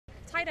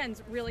tight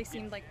ends really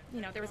seemed like,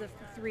 there was a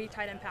 3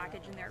 tight end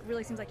package in there. It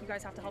really seems like you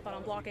guys have to help out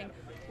on blocking,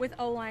 with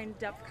O-line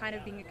depth kind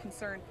of being a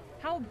concern.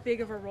 How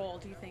big of a role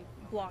do you think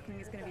blocking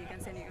is going to be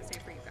against San Diego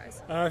State for you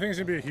guys? I think it's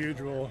going to be a huge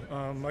role.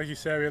 Like you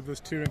said, we have those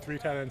 2 and 3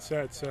 tight end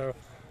sets, so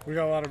we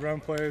got a lot of run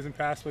plays and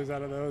pass plays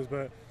out of those.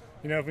 But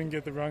if we can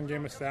get the run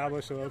game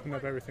established, it'll open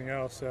up everything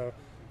else. So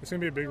it's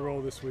going to be a big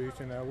role this week,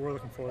 and we're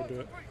looking forward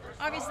to it.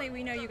 Obviously,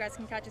 we know you guys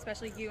can catch,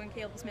 especially you and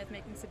Caleb Smith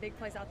making some big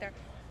plays out there.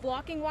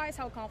 Blocking-wise,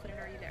 how confident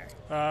are you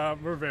there?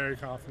 We're very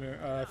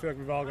confident. I feel like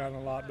we've all gotten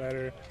a lot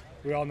better.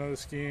 We all know the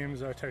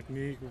schemes, our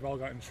technique. We've all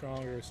gotten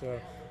stronger. So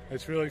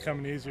it's really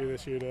coming easier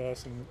this year to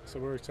us, and so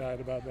we're excited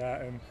about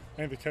that. And I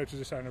think the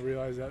coaches are starting to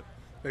realize that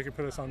they can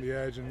put us on the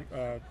edge and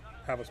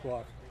have us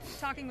block.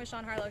 Talking with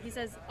Sean Harlow, he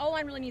says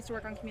O-line really needs to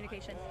work on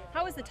communication.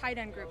 How has the tight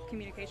end group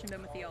communication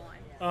been with the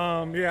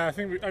O-line? Yeah, I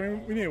think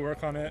we need to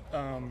work on it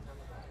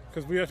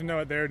because we have to know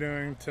what they're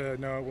doing to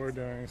know what we're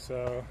doing.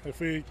 So if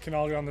we can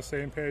all get on the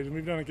same page, and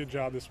we've done a good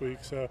job this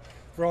week, so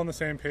if we're all on the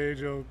same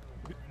page, it'll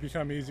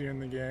become easier in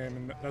the game,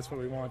 and that's what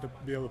we want, to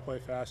be able to play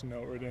fast and know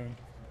what we're doing.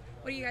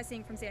 What are you guys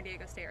seeing from San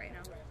Diego State right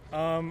now?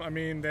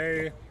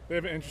 They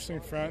have an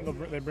interesting front.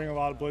 They bring a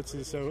lot of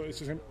blitzes, so it's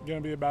just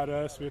going to be about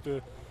us. We have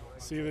to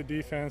see the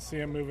defense, see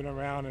them moving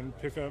around, and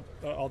pick up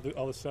all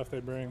the stuff they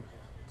bring.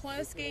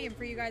 Close game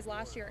for you guys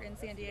last year in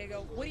San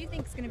Diego. What do you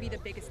think is going to be the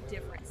biggest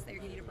difference that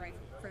you need to bring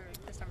for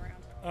this time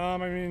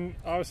around?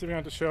 Obviously we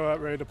have to show up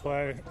ready to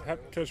play.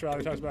 Coach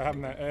Riley talks about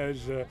having that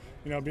edge to,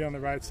 be on the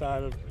right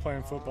side of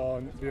playing football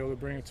and be able to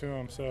bring it to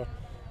them. So,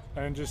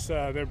 and just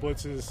their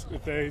blitzes,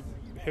 if they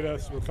hit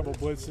us with a couple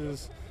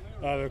blitzes,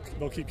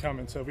 they'll keep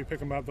coming. So if we pick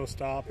them up, they'll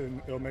stop,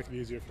 and it'll make it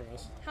easier for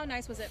us. How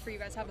nice was it for you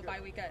guys to have a bye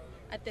week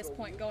at this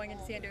point, going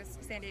into San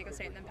Diego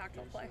State and then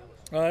Pac-12 play?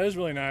 It was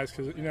really nice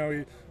because we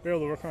were able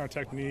to work on our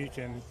technique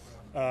and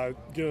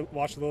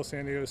watch a little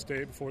San Diego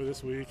State before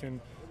this week, and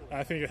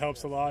I think it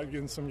helps a lot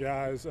getting some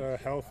guys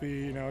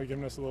healthy.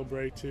 Giving us a little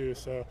break too.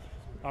 So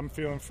I'm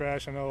feeling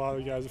fresh. I know a lot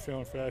of the guys are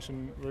feeling fresh,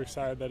 and we're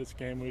excited that it's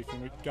game week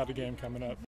and we got the game coming up.